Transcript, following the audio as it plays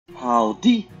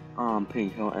Howdy, I'm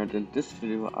PinkO, and in this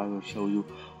video I will show you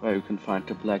where you can find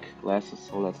the black glasses,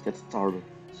 so let's get started.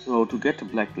 So to get the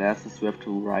black glasses you have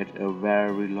to ride a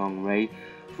very long way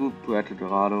through Puerto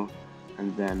Dorado,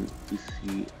 and then we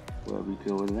see where we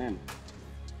go then.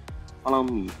 Follow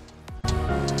me.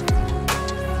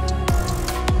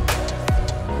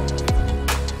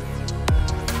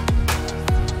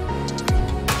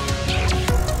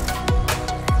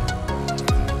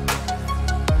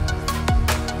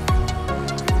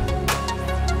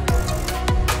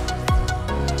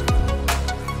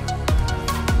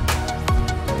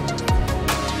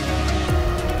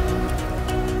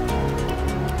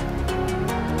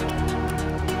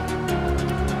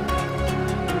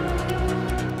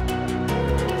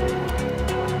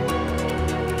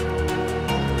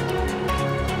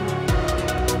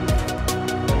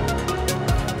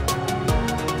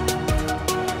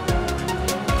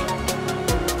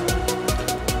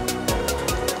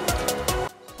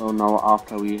 So now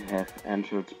after we have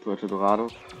entered Puerto Dorado,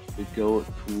 we go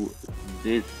to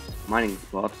this mining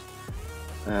spot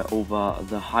over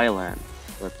the highlands.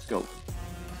 Let's go.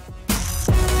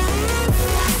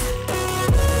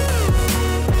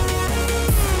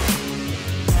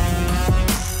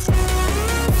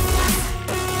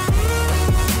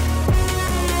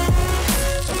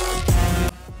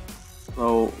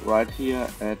 So right here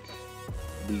at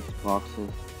these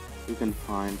boxes you can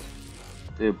find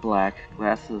the black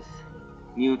glasses,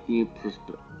 mutiny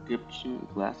prescription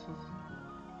glasses.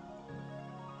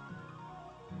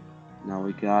 Now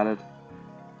we got it.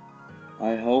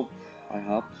 I hope I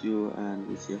helped you, and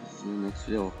we see us in the next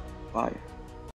video. Bye.